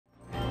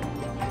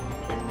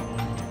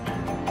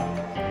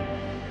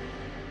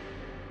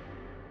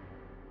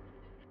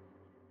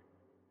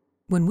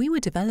When we were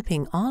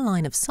developing our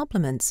line of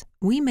supplements,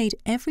 we made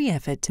every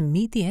effort to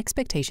meet the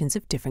expectations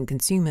of different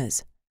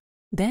consumers.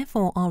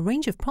 Therefore, our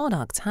range of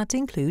products had to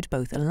include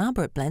both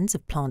elaborate blends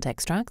of plant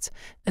extracts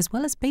as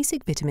well as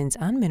basic vitamins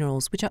and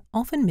minerals which are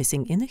often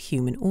missing in the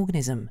human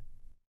organism.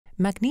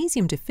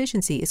 Magnesium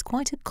deficiency is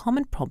quite a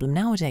common problem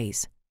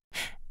nowadays.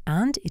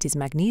 And it is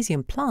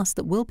Magnesium Plus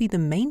that will be the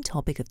main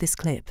topic of this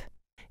clip.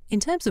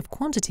 In terms of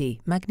quantity,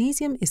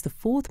 magnesium is the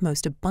fourth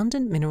most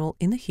abundant mineral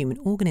in the human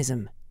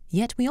organism,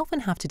 yet we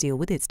often have to deal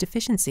with its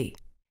deficiency.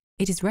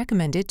 It is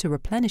recommended to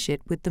replenish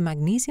it with the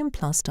Magnesium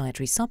Plus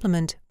dietary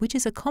supplement, which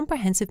is a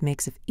comprehensive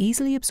mix of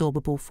easily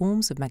absorbable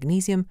forms of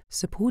magnesium,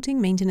 supporting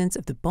maintenance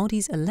of the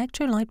body's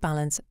electrolyte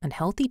balance and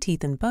healthy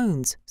teeth and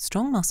bones,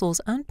 strong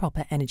muscles, and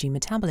proper energy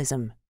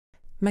metabolism.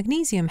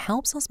 Magnesium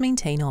helps us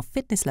maintain our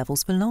fitness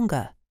levels for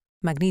longer.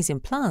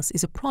 Magnesium Plus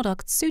is a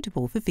product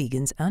suitable for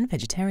vegans and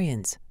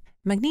vegetarians.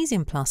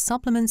 Magnesium Plus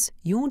supplements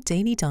your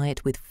daily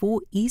diet with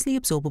 4 easily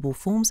absorbable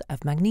forms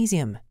of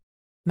magnesium: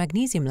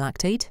 magnesium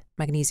lactate,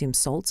 magnesium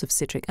salts of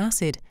citric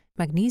acid,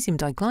 magnesium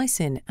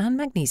diglycinate, and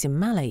magnesium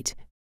malate,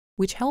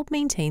 which help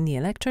maintain the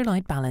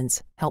electrolyte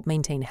balance, help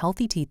maintain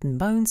healthy teeth and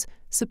bones,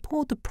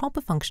 support the proper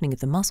functioning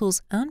of the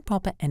muscles and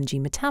proper energy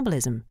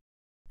metabolism,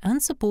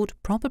 and support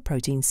proper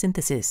protein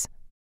synthesis.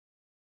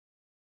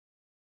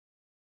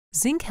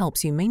 Zinc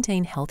helps you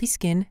maintain healthy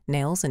skin,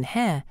 nails, and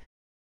hair,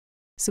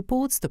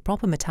 supports the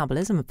proper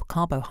metabolism of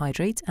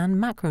carbohydrates and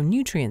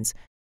macronutrients,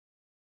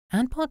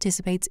 and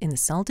participates in the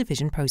cell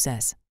division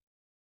process.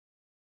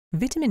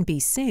 Vitamin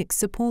B6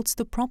 supports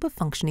the proper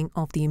functioning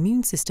of the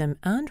immune system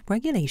and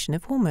regulation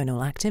of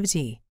hormonal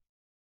activity,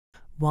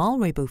 while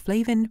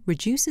riboflavin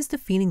reduces the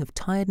feeling of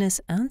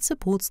tiredness and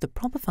supports the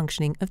proper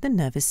functioning of the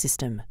nervous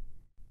system.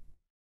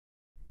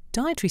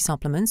 Dietary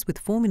supplements with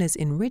formulas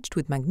enriched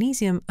with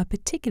magnesium are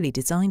particularly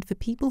designed for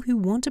people who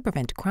want to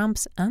prevent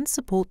cramps and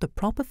support the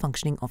proper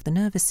functioning of the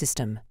nervous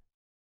system.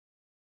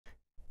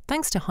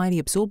 Thanks to highly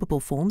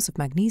absorbable forms of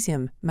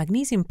magnesium,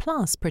 Magnesium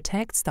Plus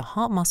protects the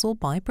heart muscle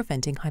by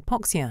preventing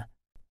hypoxia,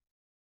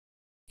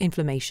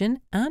 inflammation,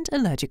 and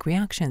allergic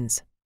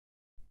reactions.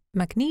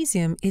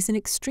 Magnesium is an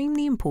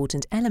extremely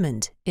important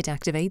element. It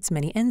activates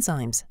many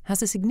enzymes,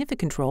 has a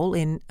significant role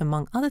in,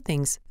 among other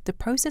things, the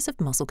process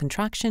of muscle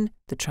contraction,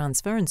 the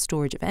transfer and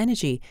storage of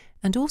energy,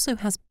 and also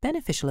has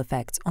beneficial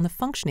effects on the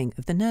functioning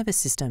of the nervous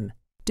system.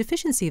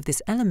 Deficiency of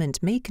this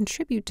element may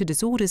contribute to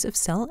disorders of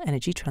cell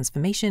energy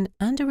transformation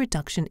and a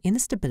reduction in the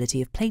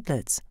stability of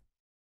platelets.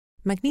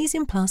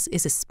 Magnesium Plus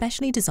is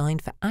especially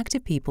designed for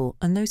active people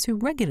and those who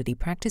regularly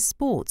practice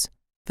sports,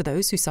 for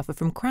those who suffer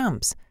from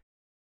cramps,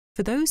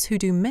 for those who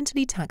do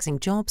mentally taxing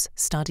jobs,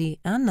 study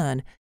and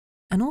learn,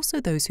 and also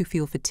those who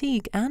feel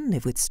fatigue and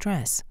live with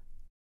stress.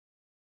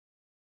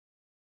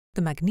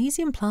 The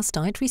Magnesium Plus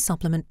dietary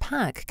supplement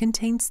pack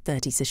contains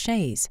 30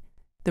 sachets.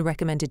 The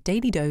recommended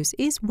daily dose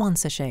is 1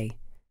 sachet.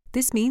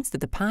 This means that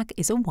the pack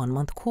is a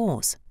 1-month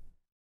course.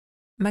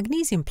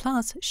 Magnesium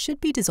Plus should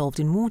be dissolved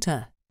in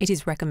water. It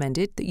is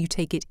recommended that you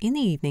take it in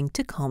the evening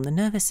to calm the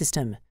nervous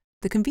system.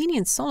 The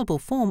convenient soluble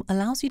form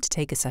allows you to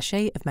take a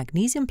sachet of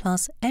Magnesium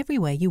Plus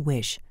everywhere you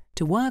wish,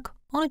 to work,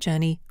 on a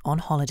journey, on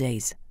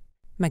holidays.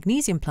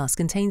 Magnesium Plus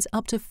contains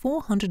up to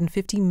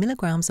 450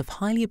 milligrams of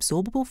highly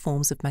absorbable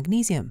forms of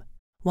magnesium,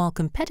 while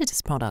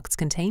competitors' products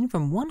contain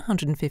from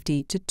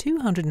 150 to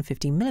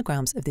 250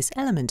 milligrams of this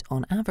element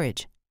on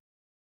average.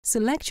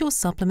 Select your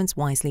supplements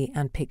wisely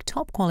and pick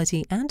top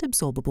quality and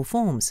absorbable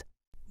forms.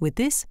 With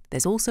this,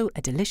 there's also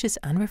a delicious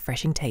and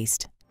refreshing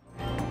taste.